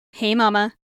Hey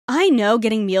mama, I know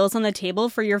getting meals on the table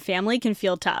for your family can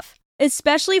feel tough,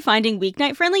 especially finding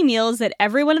weeknight-friendly meals that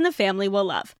everyone in the family will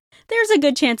love. There's a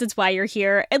good chance it's why you're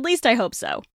here, at least I hope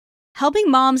so.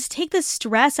 Helping moms take the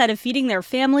stress out of feeding their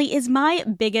family is my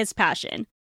biggest passion.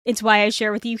 It's why I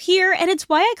share with you here, and it's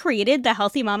why I created the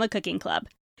Healthy Mama Cooking Club.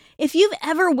 If you've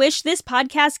ever wished this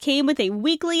podcast came with a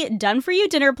weekly done-for-you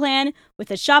dinner plan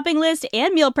with a shopping list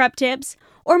and meal prep tips,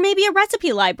 or maybe a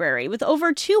recipe library with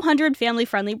over 200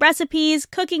 family-friendly recipes,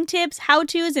 cooking tips,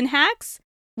 how-tos, and hacks,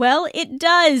 well, it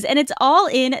does, and it's all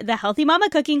in the Healthy Mama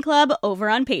Cooking Club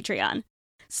over on Patreon.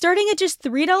 Starting at just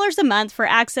 $3 a month for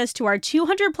access to our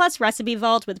 200-plus recipe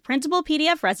vault with printable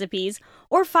PDF recipes,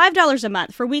 or $5 a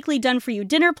month for weekly done-for-you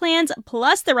dinner plans,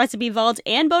 plus the recipe vault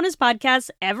and bonus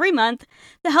podcasts every month,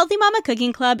 the Healthy Mama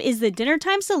Cooking Club is the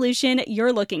dinnertime solution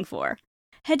you're looking for.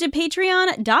 Head to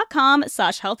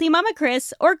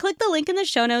patreon.com/healthymamachris or click the link in the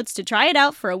show notes to try it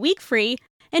out for a week free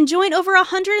and join over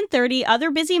 130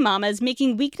 other busy mamas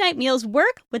making weeknight meals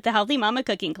work with the Healthy Mama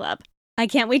Cooking Club. I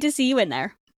can't wait to see you in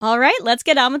there. All right, let's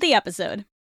get on with the episode.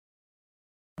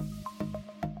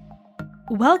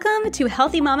 Welcome to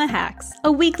Healthy Mama Hacks,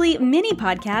 a weekly mini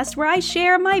podcast where I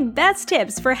share my best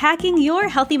tips for hacking your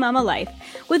healthy mama life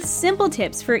with simple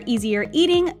tips for easier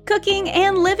eating, cooking,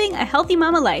 and living a healthy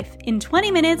mama life in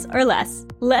 20 minutes or less.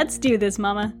 Let's do this,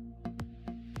 mama.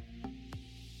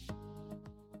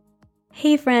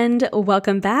 Hey friend,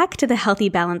 welcome back to the Healthy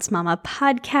Balanced Mama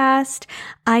podcast.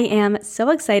 I am so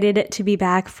excited to be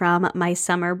back from my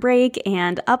summer break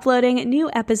and uploading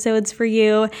new episodes for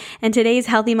you. And today's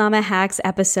Healthy Mama Hacks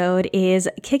episode is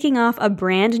kicking off a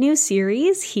brand new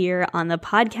series here on the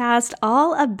podcast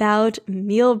all about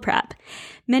meal prep.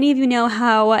 Many of you know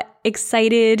how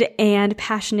excited and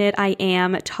passionate I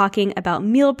am talking about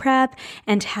meal prep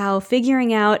and how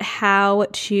figuring out how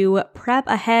to prep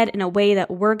ahead in a way that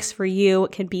works for you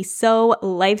can be so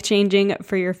life-changing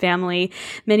for your family.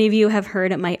 Many of you have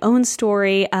heard my own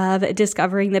story of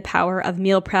discovering the power of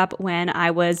meal prep when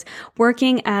I was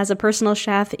working as a personal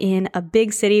chef in a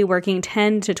big city, working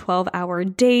 10 to 12-hour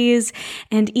days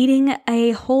and eating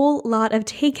a whole lot of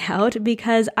takeout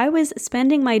because I was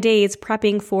spending my days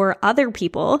prepping for other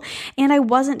people and I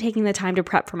wasn't taking the time to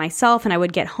prep for myself, and I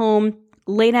would get home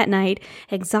late at night,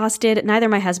 exhausted. Neither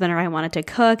my husband or I wanted to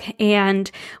cook,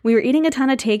 and we were eating a ton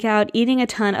of takeout, eating a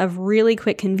ton of really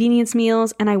quick convenience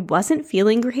meals, and I wasn't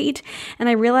feeling great, and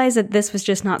I realized that this was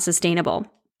just not sustainable.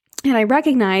 And I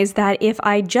recognized that if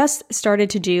I just started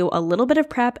to do a little bit of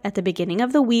prep at the beginning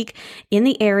of the week in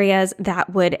the areas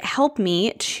that would help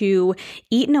me to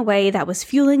eat in a way that was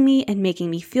fueling me and making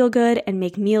me feel good and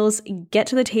make meals get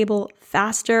to the table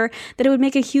faster, that it would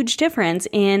make a huge difference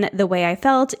in the way I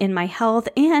felt, in my health,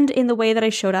 and in the way that I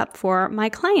showed up for my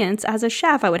clients as a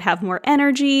chef. I would have more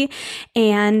energy,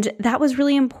 and that was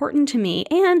really important to me.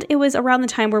 And it was around the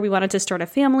time where we wanted to start a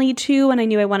family too, and I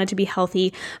knew I wanted to be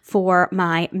healthy for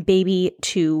my baby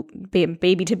to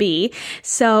be.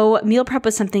 So meal prep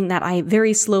was something that I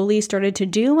very slowly started to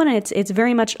do, and it's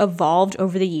very much evolved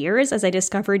over the years as I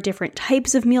discovered different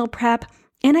types of meal prep.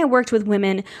 And I worked with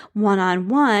women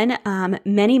one-on-one,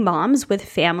 many moms with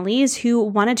families who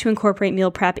wanted to incorporate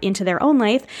meal prep into their own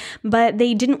life, but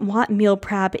they didn't want meal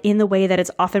prep in the way that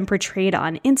it's often portrayed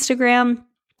on Instagram,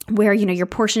 where, you're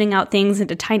portioning out things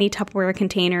into tiny Tupperware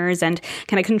containers and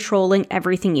kind of controlling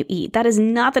everything you eat. That is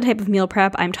not the type of meal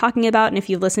prep I'm talking about. And if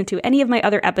you've listened to any of my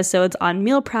other episodes on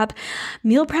meal prep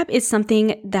is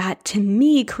something that to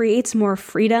me creates more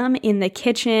freedom in the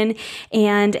kitchen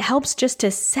and helps just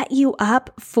to set you up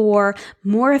for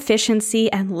more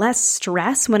efficiency and less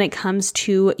stress when it comes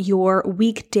to your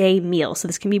weekday meal. So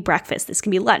this can be breakfast, this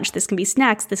can be lunch, this can be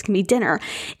snacks, this can be dinner.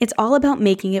 It's all about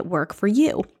making it work for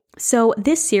you. So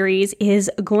this series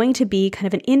is going to be kind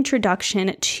of an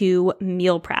introduction to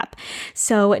meal prep.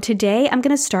 So today I'm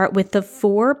going to start with the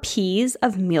 4 P's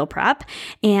of meal prep.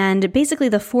 And basically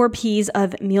the 4 P's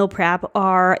of meal prep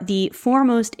are the 4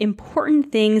 most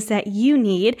important things that you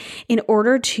need in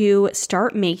order to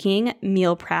start making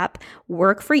meal prep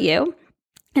work for you.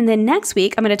 And then next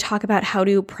week, I'm going to talk about how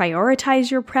to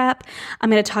prioritize your prep. I'm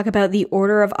going to talk about the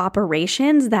order of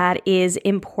operations that is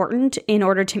important in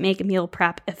order to make meal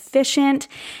prep efficient.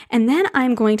 And then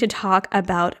I'm going to talk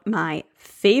about my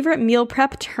favorite meal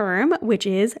prep term, which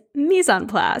is mise en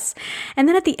place. And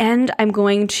then at the end, I'm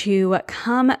going to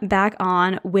come back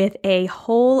on with a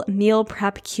whole meal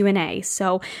prep Q&A.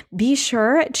 So be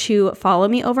sure to follow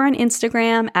me over on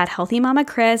Instagram at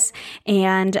HealthyMamaChris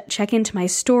and check into my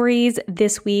stories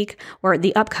this week or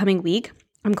the upcoming week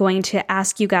I'm going to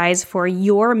ask you guys for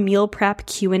your meal prep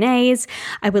Q&As.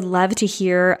 I would love to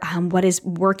hear what is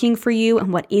working for you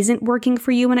and what isn't working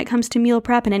for you when it comes to meal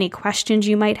prep, and any questions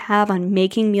you might have on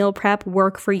making meal prep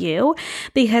work for you.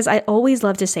 Because I always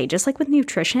love to say, just like with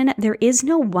nutrition, there is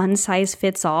no one size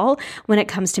fits all when it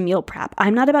comes to meal prep.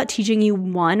 I'm not about teaching you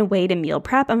one way to meal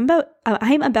prep. I'm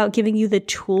about giving you the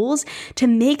tools to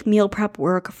make meal prep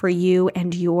work for you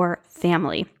and your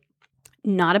family.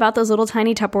 Not about those little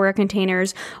tiny Tupperware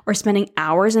containers or spending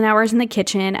hours and hours in the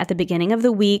kitchen at the beginning of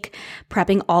the week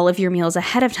prepping all of your meals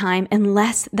ahead of time,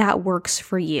 unless that works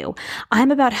for you. I'm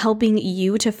about helping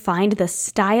you to find the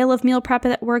style of meal prep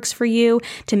that works for you,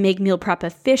 to make meal prep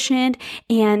efficient,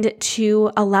 and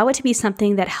to allow it to be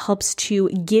something that helps to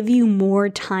give you more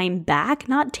time back,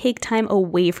 not take time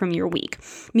away from your week.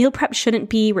 Meal prep shouldn't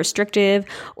be restrictive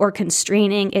or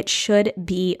constraining. It should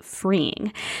be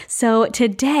freeing. So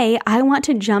today, I want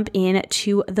to jump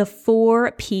into the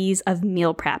 4 P's of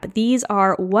meal prep. These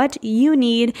are what you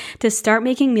need to start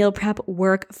making meal prep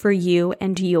work for you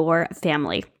and your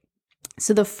family.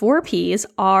 So the 4 P's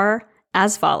are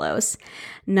as follows.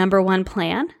 Number 1,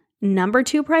 plan. Number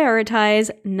 2, prioritize.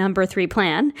 Number 3,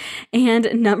 plan. And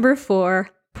number 4,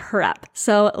 prep.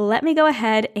 So let me go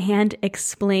ahead and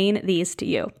explain these to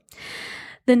you.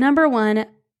 The number 1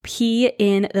 P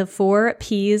in the 4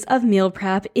 P's of meal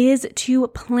prep is to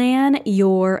plan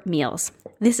your meals.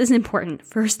 This is important.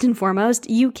 First and foremost,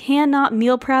 you cannot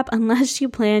meal prep unless you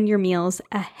plan your meals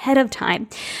ahead of time.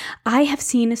 I have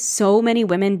seen so many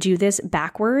women do this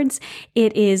backwards.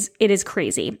 It is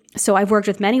crazy. So I've worked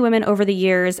with many women over the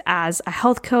years as a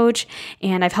health coach,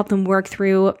 and I've helped them work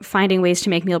through finding ways to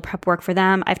make meal prep work for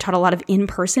them. I've taught a lot of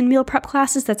in-person meal prep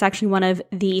classes. That's actually one of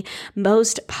the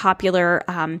most popular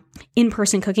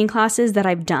in-person cooking classes that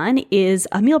I've done, is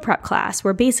a meal prep class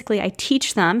where basically I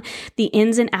teach them the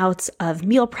ins and outs of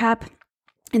meal prep.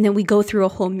 And then we go through a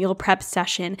whole meal prep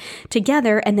session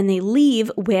together, and then they leave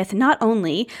with not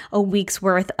only a week's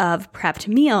worth of prepped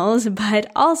meals, but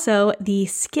also the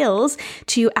skills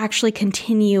to actually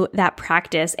continue that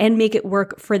practice and make it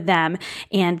work for them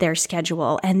and their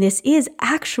schedule. And this is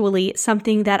actually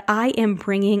something that I am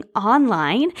bringing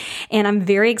online, and I'm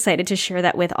very excited to share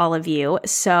that with all of you.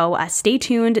 So stay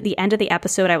tuned. At the end of the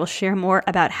episode, I will share more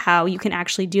about how you can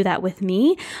actually do that with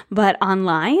me, but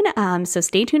online. So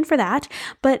stay tuned for that.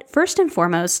 But first and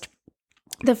foremost,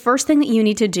 the first thing that you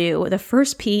need to do, the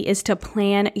first P, is to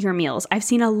plan your meals. I've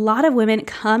seen a lot of women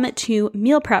come to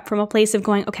meal prep from a place of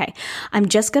going, okay, I'm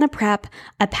just going to prep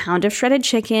a pound of shredded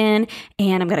chicken,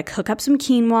 and I'm going to cook up some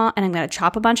quinoa, and I'm going to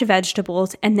chop a bunch of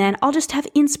vegetables, and then I'll just have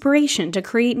inspiration to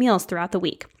create meals throughout the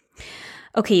week.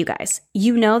 Okay, you guys,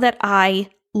 you know that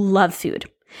I love food.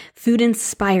 Food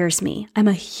inspires me. I'm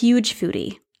a huge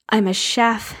foodie. I'm a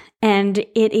chef, and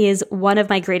it is one of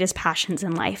my greatest passions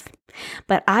in life.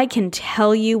 But I can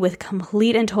tell you with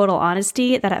complete and total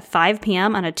honesty that at 5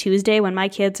 p.m. on a Tuesday, when my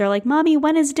kids are like, Mommy,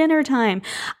 when is dinner time?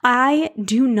 I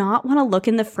do not want to look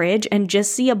in the fridge and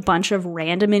just see a bunch of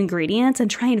random ingredients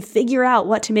and try and figure out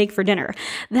what to make for dinner.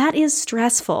 That is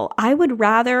stressful. I would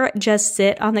rather just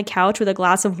sit on the couch with a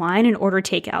glass of wine and order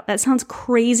takeout. That sounds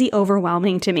crazy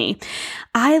overwhelming to me.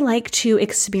 I like to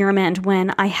experiment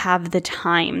when I have the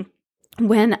time.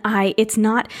 It's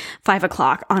not 5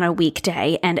 o'clock on a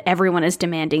weekday and everyone is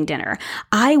demanding dinner.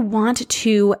 I want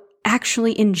to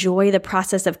actually enjoy the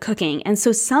process of cooking. And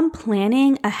so some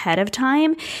planning ahead of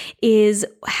time is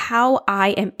how I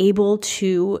am able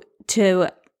to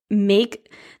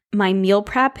make my meal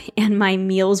prep and my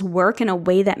meals work in a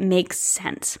way that makes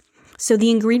sense. So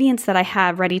the ingredients that I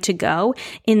have ready to go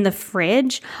in the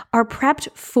fridge are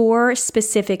prepped for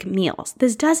specific meals.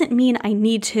 This doesn't mean I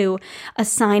need to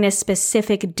assign a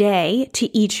specific day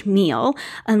to each meal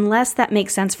unless that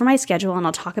makes sense for my schedule, and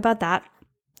I'll talk about that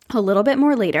a little bit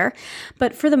more later.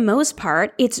 But for the most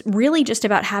part, it's really just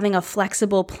about having a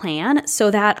flexible plan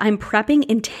so that I'm prepping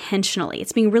intentionally.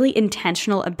 It's being really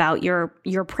intentional about your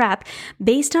prep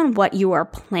based on what you are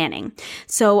planning.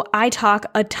 So I talk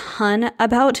a ton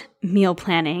about meal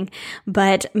planning,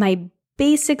 but my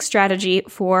basic strategy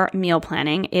for meal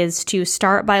planning is to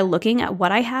start by looking at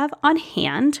what I have on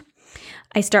hand.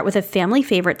 I start with a family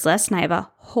favorites list, and I have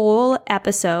a whole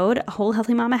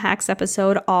Healthy Mama Hacks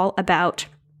episode all about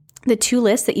the 2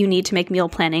 lists that you need to make meal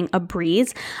planning a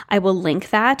breeze. I will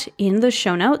link that in the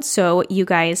show notes so you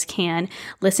guys can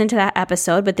listen to that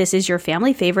episode, but this is your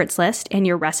family favorites list and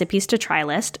your recipes to try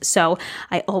list. So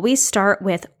I always start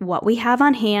with what we have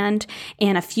on hand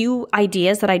and a few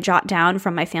ideas that I jot down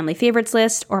from my family favorites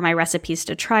list or my recipes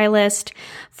to try list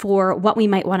for what we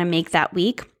might want to make that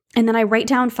week. And then I write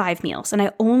down 5 meals, and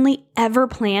I only ever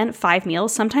plan 5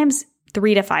 meals. Sometimes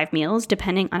 3 to 5 meals,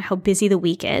 depending on how busy the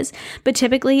week is. But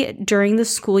typically during the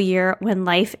school year, when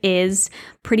life is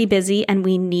pretty busy and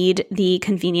we need the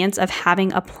convenience of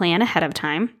having a plan ahead of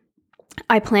time,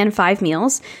 I plan 5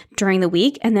 meals during the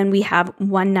week, and then we have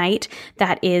one night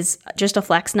that is just a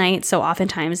flex night. So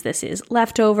oftentimes this is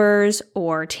leftovers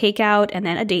or takeout and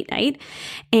then a date night.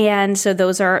 And so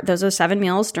those are 7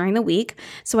 meals during the week.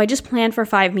 So I just plan for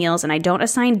 5 meals and I don't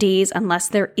assign days unless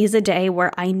there is a day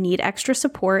where I need extra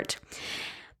support.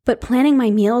 But planning my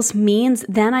meals means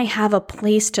then I have a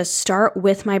place to start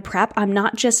with my prep. I'm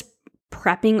not just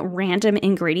prepping random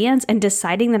ingredients and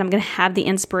deciding that I'm going to have the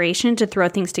inspiration to throw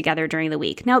things together during the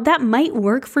week. Now, that might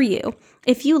work for you.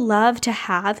 If you love to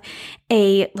have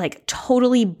a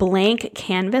totally blank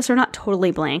canvas, or not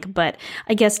totally blank, but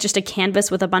I guess just a canvas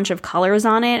with a bunch of colors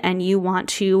on it, and you want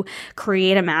to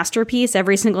create a masterpiece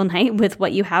every single night with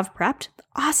what you have prepped,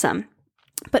 awesome.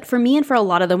 But for me and for a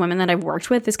lot of the women that I've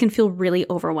worked with, this can feel really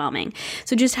overwhelming.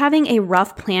 So just having a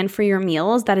rough plan for your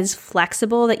meals that is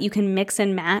flexible, that you can mix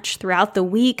and match throughout the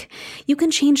week. You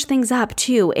can change things up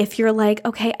too. If you're like,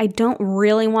 okay, I don't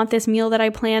really want this meal that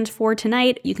I planned for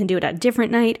tonight, you can do it at a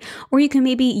different night, or you can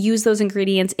maybe use those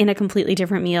ingredients in a completely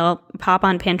different meal. Pop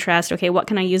on Pinterest. Okay, what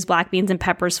can I use black beans and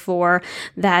peppers for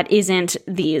that isn't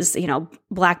these,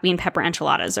 black bean pepper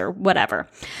enchiladas or whatever.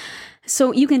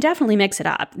 So you can definitely mix it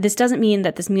up. This doesn't mean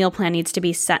that this meal plan needs to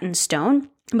be set in stone,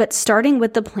 but starting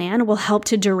with the plan will help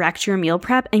to direct your meal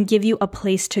prep and give you a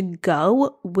place to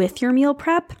go with your meal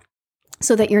prep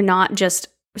so that you're not just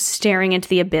staring into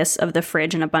the abyss of the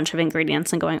fridge and a bunch of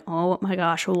ingredients and going, oh my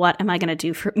gosh, what am I going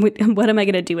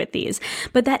to do with these?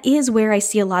 But that is where I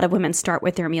see a lot of women start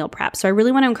with their meal prep. So I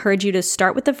really want to encourage you to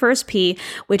start with the first P,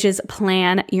 which is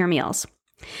plan your meals.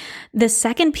 The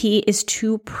second P is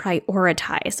to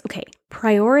prioritize. Okay,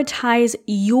 prioritize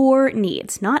your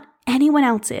needs, not anyone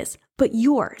else's, but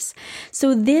yours.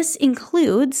 So this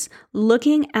includes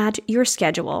looking at your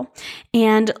schedule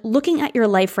and looking at your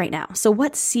life right now. So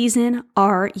what season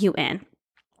are you in?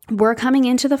 We're coming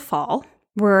into the fall.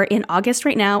 We're in August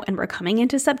right now and we're coming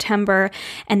into September.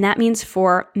 And that means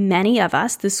for many of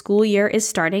us, the school year is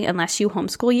starting. Unless you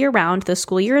homeschool year round, the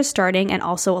school year is starting and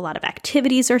also a lot of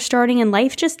activities are starting and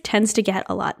life just tends to get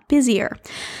a lot busier.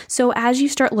 So as you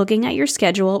start looking at your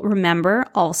schedule, remember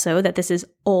also that this is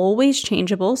always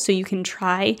changeable. So you can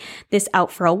try this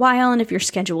out for a while. And if your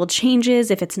schedule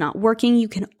changes, if it's not working, you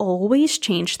can always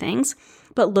change things.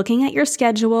 But looking at your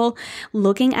schedule,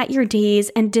 looking at your days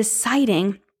and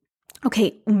deciding,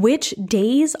 okay, which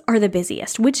days are the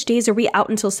busiest? Which days are we out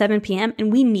until 7 p.m.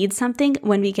 and we need something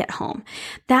when we get home?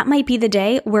 That might be the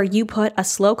day where you put a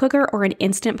slow cooker or an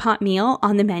Instant Pot meal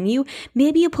on the menu.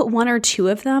 Maybe you put 1 or 2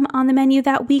 of them on the menu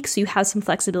that week so you have some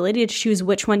flexibility to choose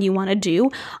which one you want to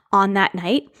do on that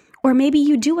night. Or maybe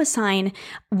you do assign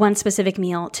one specific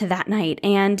meal to that night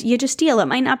and you just deal. It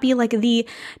might not be like the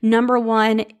number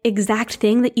one exact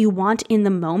thing that you want in the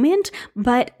moment,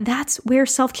 but that's where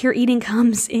self-care eating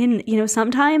comes in.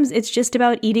 Sometimes it's just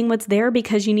about eating what's there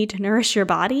because you need to nourish your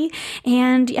body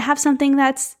and you have something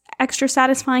that's extra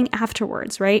satisfying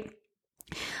afterwards, right?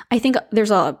 I think there's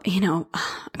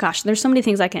there's so many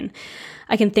things I can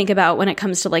think about when it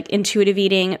comes to like intuitive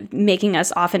eating, making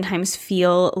us oftentimes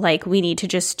feel like we need to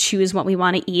just choose what we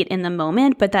want to eat in the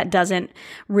moment, but that doesn't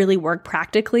really work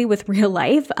practically with real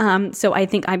life. So I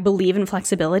think I believe in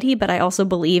flexibility, but I also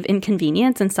believe in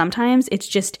convenience. And sometimes it's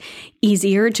just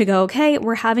easier to go, okay,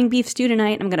 we're having beef stew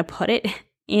tonight. I'm going to put it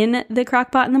in the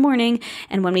crock pot in the morning.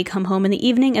 And when we come home in the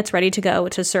evening, it's ready to go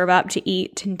to serve up, to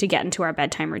eat, and to get into our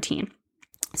bedtime routine.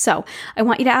 So I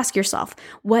want you to ask yourself,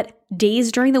 what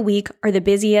days during the week are the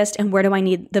busiest and where do I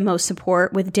need the most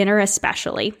support with dinner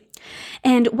especially?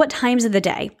 And what times of the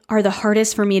day are the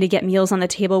hardest for me to get meals on the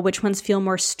table? Which ones feel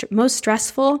most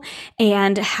stressful?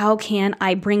 And how can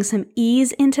I bring some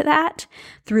ease into that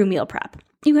through meal prep?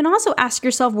 You can also ask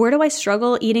yourself, where do I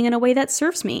struggle eating in a way that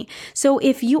serves me? So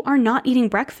if you are not eating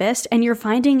breakfast and you're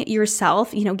finding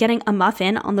yourself, getting a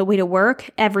muffin on the way to work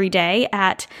every day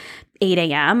at 8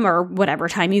 a.m. or whatever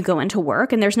time you go into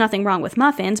work, and there's nothing wrong with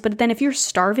muffins, but then if you're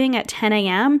starving at 10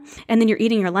 a.m. and then you're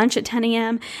eating your lunch at 10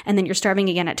 a.m. and then you're starving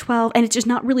again at 12 and it's just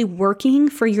not really working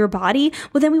for your body,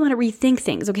 well, then we want to rethink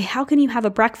things. Okay, how can you have a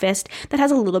breakfast that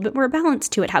has a little bit more balance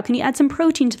to it? How can you add some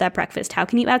protein to that breakfast? How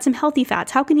can you add some healthy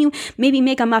fats? How can you maybe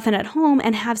make a muffin at home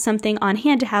and have something on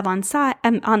hand to have on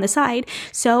the side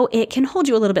so it can hold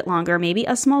you a little bit longer? Maybe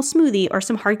a small smoothie or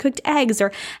some hard-cooked eggs,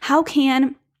 or how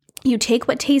can You take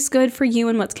what tastes good for you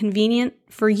and what's convenient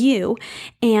for you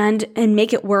and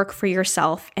make it work for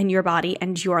yourself and your body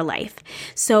and your life.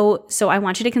 So I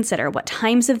want you to consider what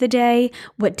times of the day,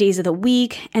 what days of the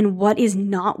week, and what is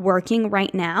not working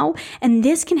right now. And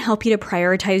this can help you to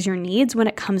prioritize your needs when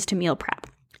it comes to meal prep.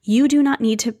 You do not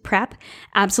need to prep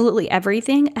absolutely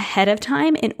everything ahead of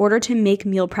time in order to make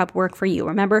meal prep work for you.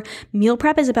 Remember, meal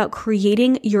prep is about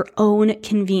creating your own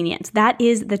convenience. That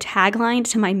is the tagline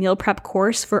to my meal prep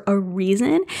course for a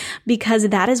reason, because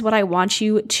that is what I want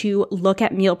you to look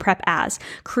at meal prep as,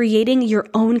 creating your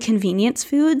own convenience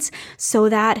foods so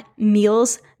that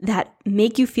meals that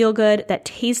make you feel good, that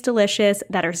taste delicious,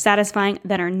 that are satisfying,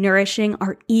 that are nourishing,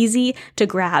 are easy to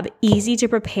grab, easy to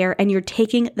prepare, and you're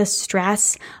taking the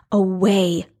stress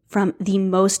away from the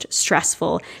most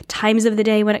stressful times of the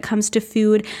day when it comes to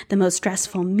food, the most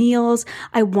stressful meals.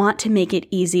 I want to make it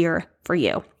easier for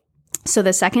you. So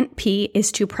the second P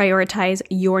is to prioritize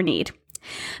your need.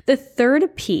 The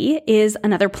third P is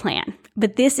another plan,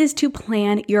 but this is to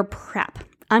plan your prep.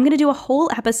 I'm going to do a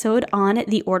whole episode on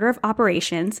the order of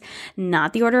operations,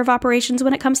 not the order of operations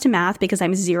when it comes to math, because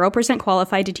I'm 0%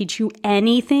 qualified to teach you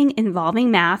anything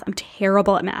involving math. I'm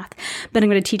terrible at math, but I'm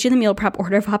going to teach you the meal prep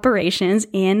order of operations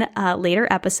in a later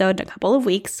episode in a couple of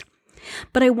weeks.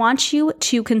 But I want you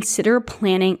to consider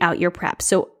planning out your prep.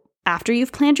 So after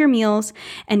you've planned your meals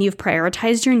and you've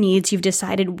prioritized your needs, you've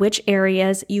decided which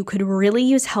areas you could really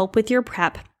use help with your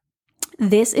prep.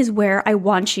 This is where I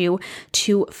want you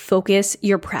to focus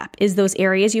your prep, is those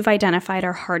areas you've identified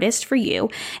are hardest for you.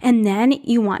 And then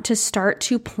you want to start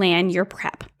to plan your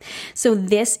prep. So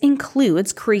this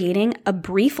includes creating a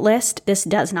brief list. This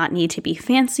does not need to be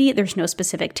fancy. There's no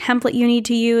specific template you need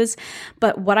to use.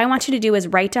 But what I want you to do is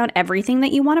write down everything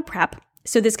that you want to prep.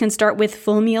 So this can start with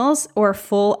full meals or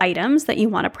full items that you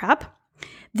want to prep,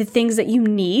 the things that you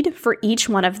need for each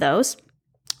one of those.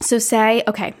 So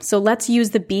so let's use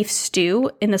the beef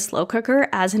stew in the slow cooker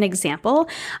as an example.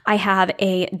 I have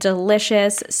a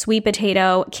delicious sweet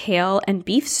potato, kale, and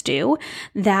beef stew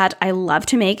that I love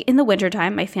to make in the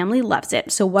wintertime. My family loves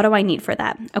it. So what do I need for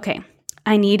that? Okay,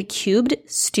 I need cubed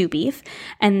stew beef,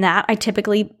 and that I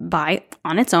typically buy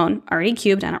on its own, already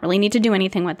cubed. I don't really need to do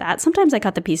anything with that. Sometimes I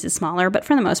cut the pieces smaller, but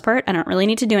for the most part, I don't really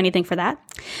need to do anything for that.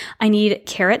 I need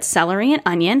carrots, celery, and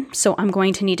onion. So I'm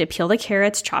going to need to peel the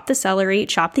carrots, chop the celery,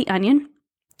 chop the onion.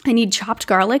 I need chopped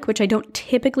garlic, which I don't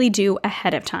typically do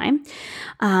ahead of time,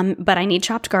 but I need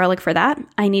chopped garlic for that.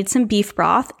 I need some beef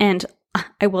broth, and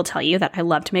I will tell you that I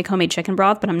love to make homemade chicken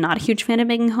broth, but I'm not a huge fan of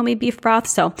making homemade beef broth,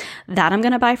 so that I'm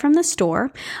going to buy from the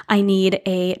store. I need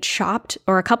a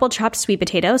couple chopped sweet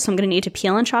potatoes, so I'm going to need to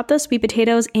peel and chop those sweet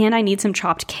potatoes, and I need some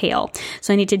chopped kale.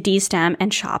 So I need to destem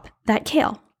and chop that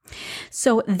kale.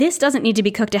 So this doesn't need to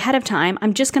be cooked ahead of time.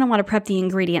 I'm just going to want to prep the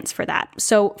ingredients for that.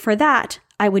 So for that,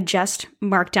 I would just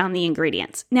mark down the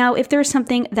ingredients. Now, if there's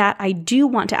something that I do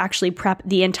want to actually prep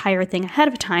the entire thing ahead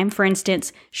of time, for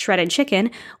instance, shredded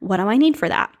chicken, what do I need for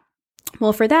that?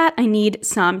 Well, for that, I need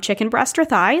some chicken breast or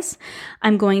thighs.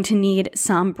 I'm going to need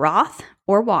some broth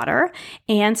or water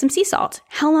and some sea salt.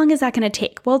 How long is that going to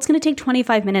take? Well, it's going to take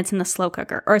 25 minutes in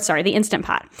the the Instant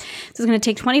Pot. So it's going to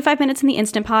take 25 minutes in the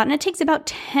Instant Pot, and it takes about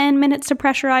 10 minutes to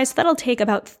pressurize. So that'll take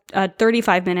about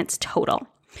 35 minutes total.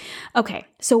 Okay,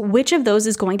 so which of those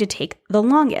is going to take the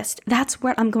longest? That's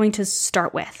where I'm going to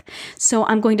start with. So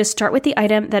I'm going to start with the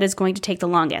item that is going to take the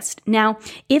longest. Now,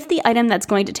 if the item that's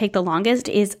going to take the longest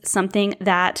is something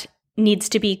that needs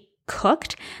to be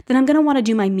cooked, then I'm going to want to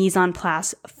do my mise en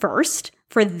place first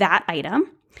for that item,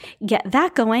 get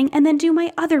that going, and then do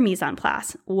my other mise en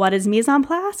place. What is mise en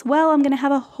place? Well, I'm going to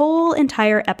have a whole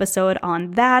entire episode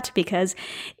on that because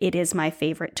it is my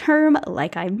favorite term,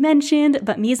 like I mentioned,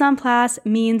 but mise en place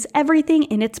means everything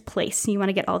in its place. You want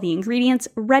to get all the ingredients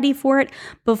ready for it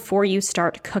before you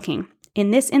start cooking.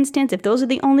 In this instance, if those are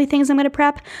the only things I'm going to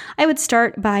prep, I would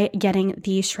start by getting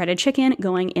the shredded chicken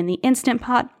going in the Instant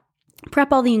Pot,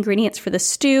 prep all the ingredients for the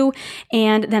stew,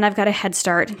 and then I've got a head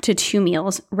start to 2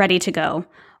 meals ready to go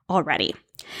already.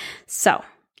 So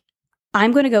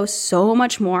I'm going to go so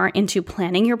much more into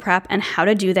planning your prep and how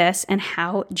to do this, and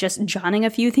how just jotting a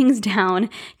few things down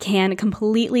can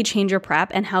completely change your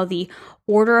prep, and how the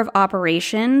order of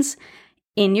operations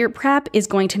in your prep is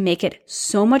going to make it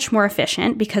so much more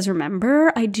efficient. Because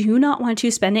remember, I do not want you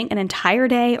spending an entire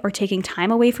day or taking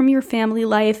time away from your family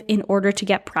life in order to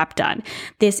get prep done.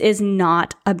 This is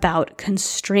not about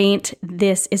constraint.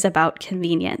 This is about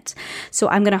convenience. So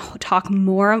I'm going to talk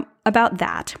more about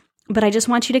that. But I just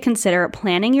want you to consider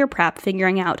planning your prep,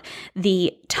 figuring out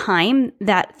the time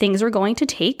that things are going to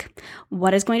take,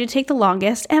 what is going to take the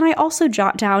longest. And I also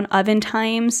jot down oven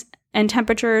times and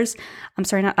temperatures. I'm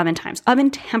sorry, not oven times, oven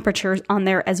temperatures on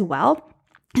there as well,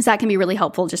 because that can be really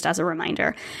helpful just as a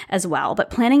reminder as well. But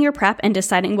planning your prep and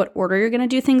deciding what order you're going to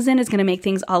do things in is going to make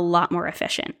things a lot more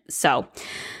efficient. So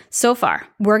far,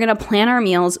 we're going to plan our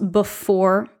meals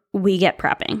before we get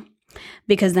prepping,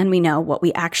 because then we know what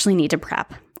we actually need to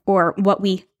prep or what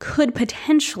we could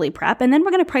potentially prep. And then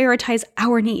we're going to prioritize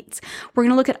our needs. We're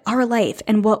going to look at our life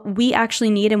and what we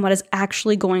actually need and what is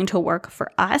actually going to work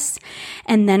for us.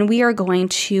 And then we are going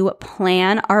to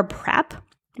plan our prep.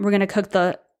 We're going to cook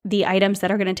the items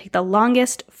that are going to take the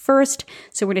longest first.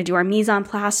 So we're going to do our mise en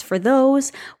place for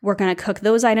those. We're going to cook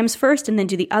those items first and then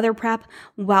do the other prep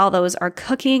while those are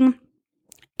cooking.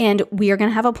 And we are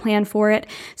going to have a plan for it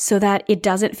so that it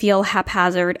doesn't feel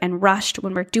haphazard and rushed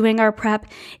when we're doing our prep.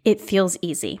 It feels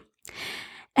easy.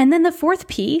 And then the fourth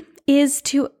P is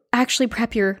to actually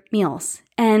prep your meals.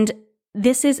 And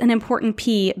this is an important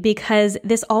P because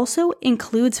this also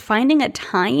includes finding a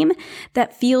time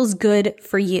that feels good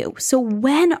for you. So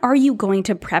when are you going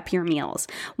to prep your meals?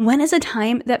 When is a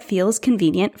time that feels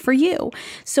convenient for you?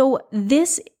 So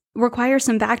this requires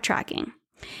some backtracking.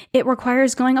 It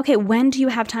requires going, okay, when do you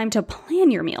have time to plan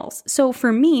your meals? So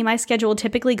for me, my schedule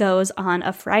typically goes on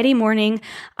a Friday morning.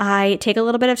 I take a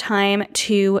little bit of time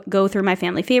to go through my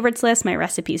family favorites list, my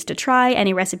recipes to try,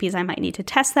 any recipes I might need to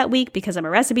test that week because I'm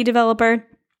a recipe developer.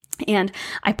 And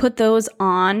I put those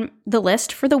on the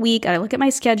list for the week. I look at my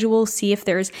schedule, see if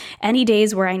there's any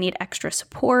days where I need extra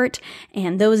support.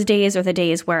 And those days are the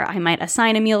days where I might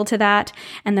assign a meal to that.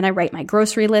 And then I write my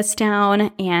grocery list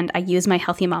down and I use my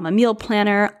Healthy Mama meal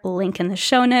planner, link in the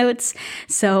show notes,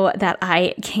 so that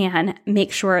I can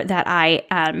make sure that I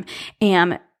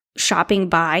am shopping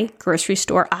by grocery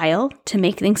store aisle to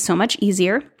make things so much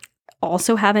easier.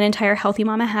 Also have an entire Healthy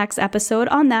Mama Hacks episode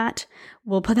on that.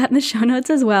 We'll put that in the show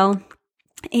notes as well.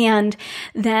 And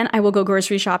then I will go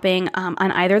grocery shopping on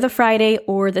either the Friday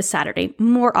or the Saturday,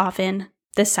 more often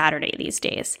the Saturday these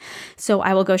days. So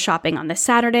I will go shopping on the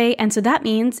Saturday. And so that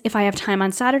means if I have time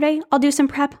on Saturday, I'll do some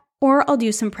prep or I'll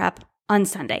do some prep on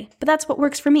Sunday. But that's what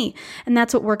works for me. And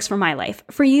that's what works for my life.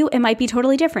 For you, it might be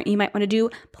totally different. You might want to do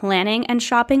planning and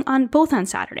shopping on both on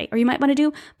Saturday, or you might want to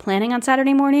do planning on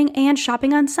Saturday morning and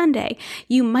shopping on Sunday.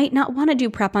 You might not want to do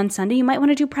prep on Sunday. You might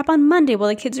want to do prep on Monday while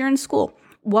the kids are in school.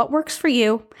 What works for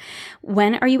you?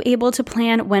 When are you able to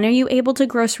plan? When are you able to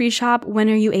grocery shop? When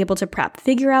are you able to prep?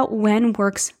 Figure out when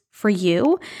works for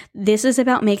you. This is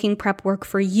about making prep work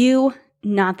for you,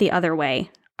 not the other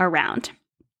way around.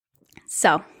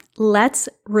 So let's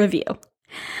review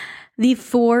the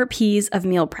 4 P's of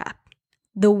meal prep,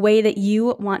 the way that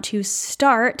you want to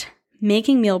start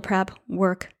making meal prep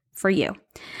work for you.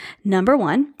 Number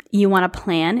 1, you want to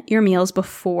plan your meals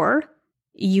before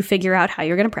you figure out how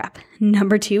you're going to prep.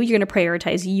 Number 2, you're going to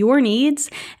prioritize your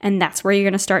needs, and that's where you're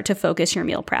going to start to focus your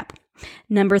meal prep.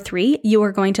 Number 3, you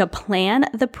are going to plan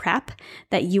the prep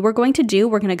that you are going to do.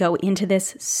 We're going to go into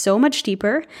this so much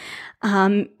deeper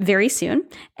very soon.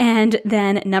 And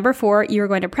then number 4, you're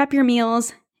going to prep your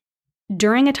meals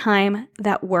during a time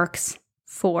that works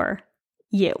for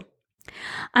you.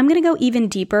 I'm going to go even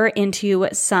deeper into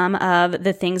some of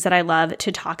the things that I love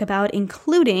to talk about,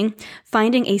 including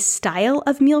finding a style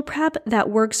of meal prep that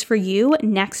works for you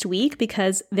next week,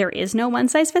 because there is no one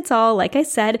size fits all, like I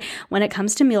said, when it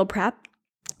comes to meal prep.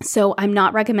 So I'm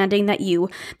not recommending that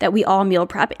we all meal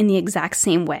prep in the exact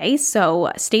same way.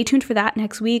 So stay tuned for that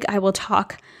next week. I will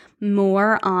talk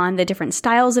more on the different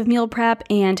styles of meal prep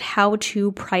and how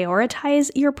to prioritize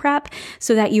your prep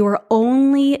so that you are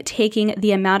only taking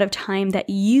the amount of time that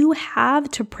you have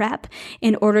to prep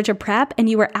in order to prep,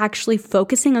 and you are actually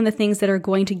focusing on the things that are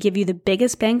going to give you the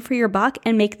biggest bang for your buck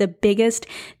and make the biggest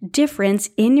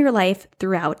difference in your life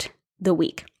throughout the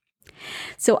week.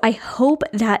 So I hope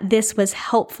that this was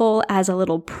helpful as a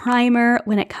little primer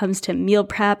when it comes to meal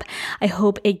prep. I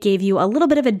hope it gave you a little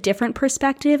bit of a different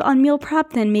perspective on meal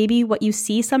prep than maybe what you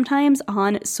see sometimes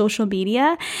on social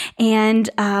media. And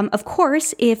of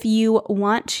course, if you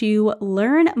want to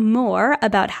learn more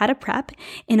about how to prep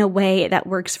in a way that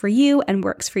works for you and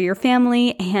works for your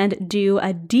family and do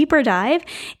a deeper dive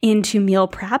into meal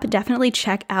prep, definitely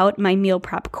check out my meal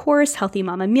prep course, Healthy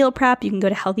Mama Meal Prep. You can go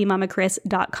to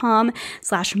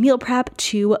healthymamakris.com/meal prep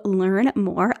to learn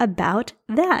more about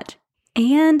that.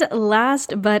 And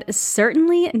last but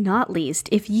certainly not least,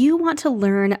 if you want to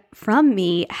learn from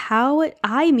me how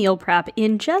I meal prep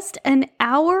in just an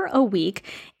hour a week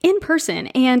in person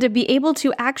and be able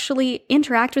to actually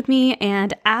interact with me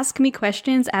and ask me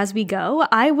questions as we go,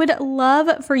 I would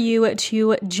love for you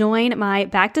to join my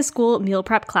back to school meal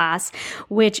prep class,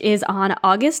 which is on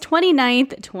August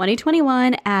 29th,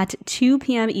 2021 at 2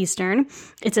 p.m. Eastern.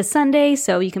 It's a Sunday,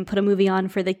 so you can put a movie on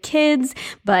for the kids,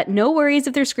 but no worries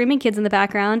if there's screaming kids in the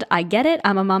background. I get it.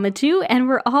 I'm a mama too, and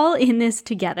we're all in this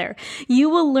together. You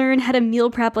will learn how to meal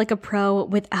prep like a pro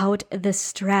without the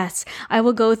stress. I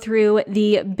will go through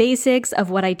the basics of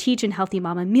what I teach in Healthy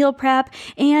Mama Meal Prep,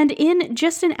 and in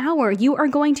just an hour, you are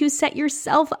going to set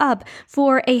yourself up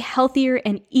for a healthier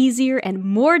and easier and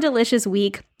more delicious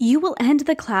week. You will end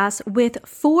the class with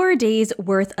 4 days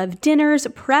worth of dinners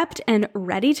prepped and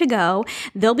ready to go.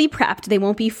 They'll be prepped. They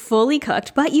won't be fully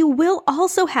cooked, but you will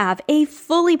also have a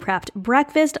fully prepped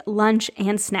breakfast, lunch,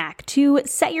 and snack to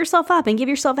set yourself up and give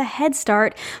yourself a head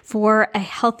start for a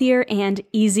healthier and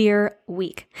easier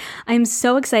week. I'm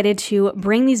so excited to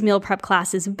bring these meal prep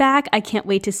classes back. I can't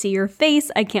wait to see your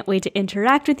face. I can't wait to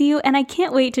interact with you, and I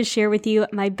can't wait to share with you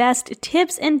my best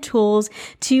tips and tools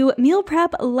to meal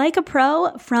prep like a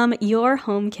pro from your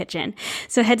home kitchen.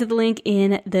 So head to the link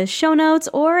in the show notes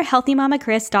or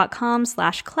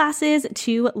healthymamakris.com/classes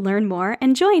to learn more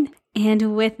and join.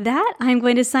 And with that, I'm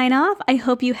going to sign off. I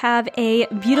hope you have a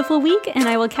beautiful week, and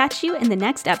I will catch you in the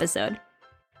next episode.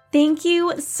 Thank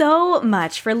you so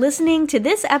much for listening to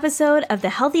this episode of the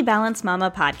Healthy Balanced Mama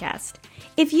podcast.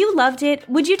 If you loved it,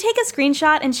 would you take a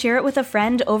screenshot and share it with a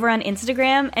friend over on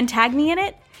Instagram and tag me in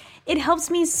it? It helps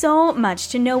me so much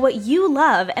to know what you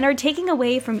love and are taking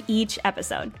away from each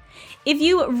episode. If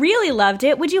you really loved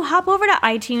it, would you hop over to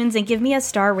iTunes and give me a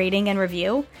star rating and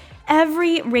review?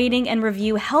 Every rating and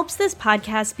review helps this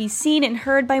podcast be seen and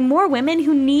heard by more women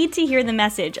who need to hear the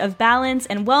message of balance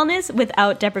and wellness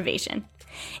without deprivation.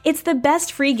 It's the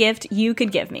best free gift you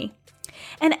could give me.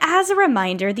 And as a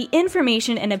reminder, the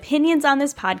information and opinions on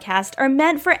this podcast are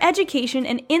meant for education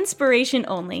and inspiration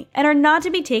only and are not to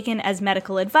be taken as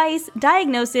medical advice,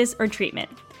 diagnosis, or treatment.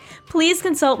 Please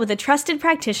consult with a trusted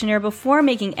practitioner before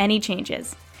making any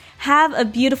changes. Have a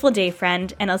beautiful day,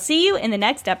 friend, and I'll see you in the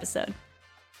next episode.